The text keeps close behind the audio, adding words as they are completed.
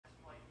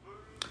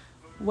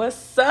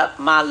What's up,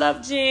 my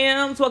love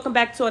gems? Welcome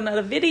back to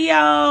another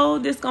video.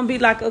 This gonna be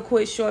like a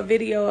quick short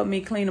video of me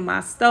cleaning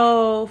my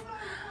stove.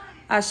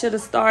 I should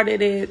have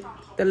started it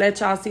to let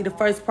y'all see the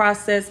first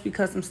process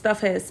because some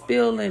stuff had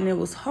spilled and it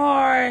was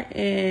hard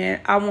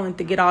and I wanted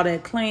to get all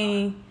that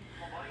clean.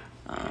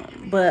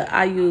 But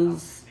I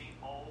used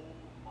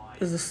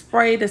a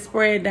spray to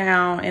spray it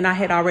down and I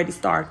had already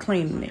started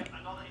cleaning it.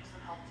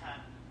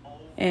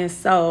 And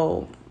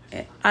so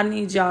I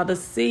need y'all to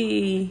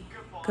see,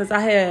 because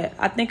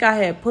I think I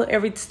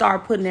had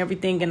started putting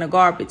everything in the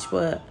garbage,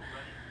 but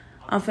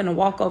I'm finna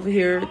walk over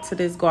here to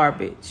this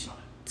garbage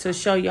to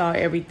show y'all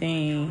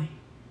everything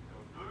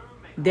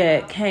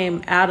that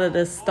came out of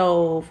the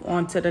stove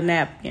onto the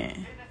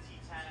napkin.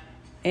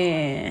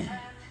 And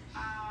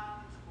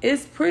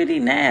it's pretty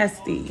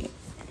nasty.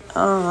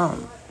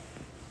 And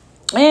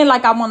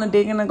like I want to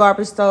dig in the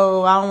garbage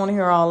stove. I don't want to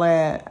hear all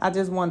that. I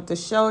just wanted to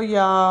show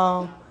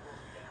y'all.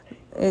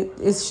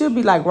 It should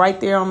be like right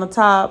there on the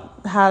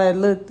top how that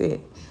looked at.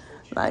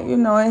 Like, you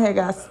know, it had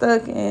got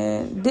stuck.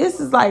 And this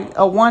is like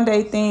a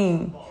one-day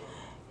thing.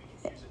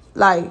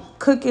 Like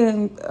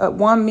cooking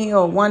one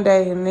meal one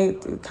day and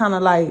it kind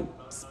of like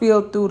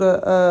spilled through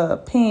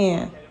the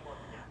pan.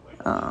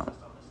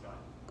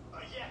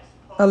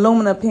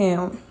 Aluminum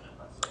pan.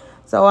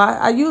 So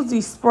I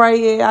usually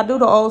spray it. I do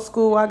the old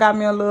school. I got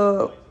me a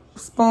little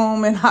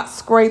spoon and I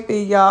scrape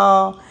it,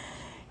 y'all.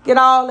 Get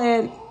all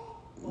that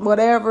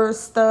whatever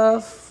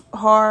stuff,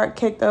 hard,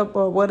 caked up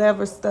or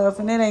whatever stuff.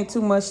 And it ain't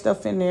too much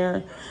stuff in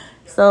there.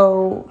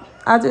 So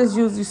I just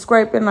usually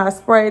scrape it and I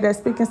spray that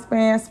spic and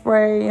span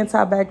spray.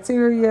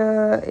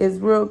 Antibacteria is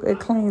real.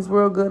 It cleans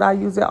real good. I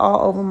use it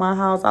all over my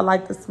house. I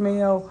like the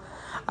smell.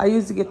 I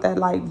used to get that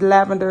like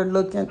lavender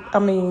looking,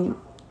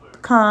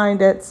 kind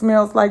that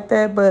smells like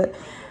that. But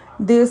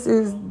this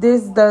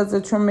does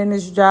a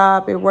tremendous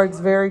job. It works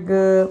very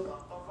good.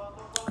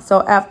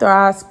 So after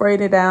I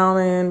sprayed it down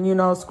and, you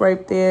know,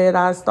 scraped it,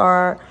 I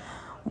start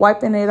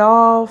wiping it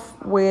off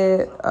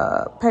with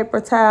a paper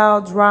towel,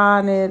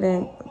 drying it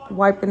and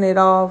wiping it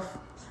off.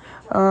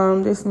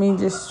 This me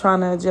just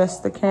trying to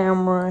adjust the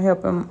camera and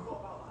helping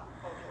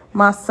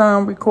my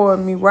son record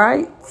me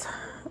right.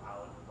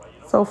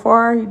 So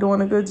far, he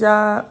doing a good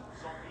job.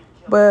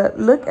 But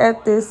look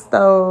at this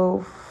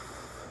stove.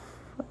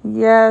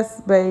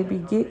 Yes, baby,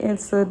 get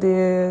into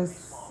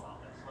this.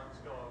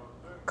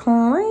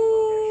 Clean.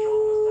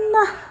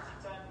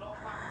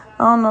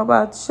 I don't know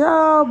about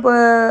y'all,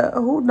 but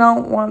who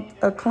don't want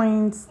a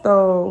clean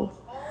stove?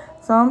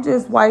 So I'm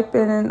just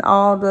wiping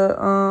all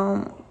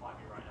the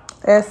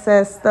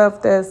excess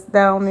stuff that's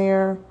down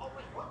there,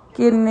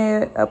 getting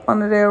it up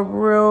under there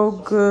real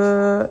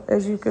good,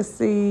 as you can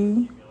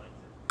see.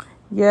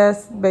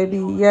 Yes, baby,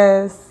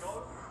 yes.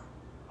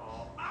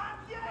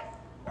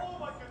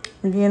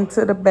 Getting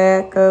to the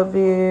back of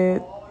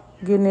it,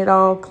 getting it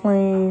all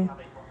clean.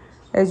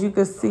 As you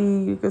can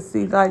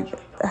see like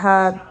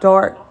how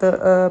dark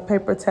the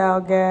paper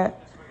towel got.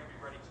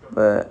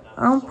 But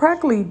I'm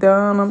practically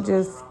done. I'm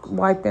just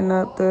wiping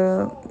up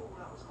the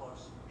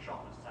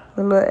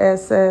little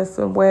excess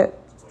of wet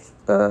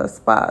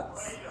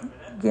spots.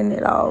 Getting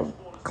it all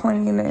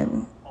clean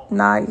and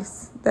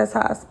nice. That's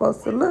how it's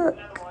supposed to look.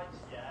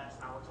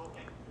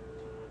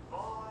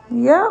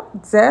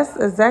 Yep, that's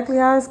exactly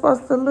how it's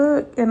supposed to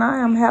look. And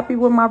I am happy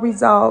with my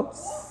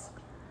results.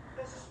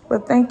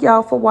 But thank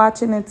y'all for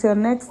watching. Until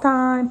next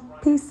time,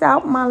 peace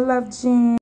out, my love, Jean.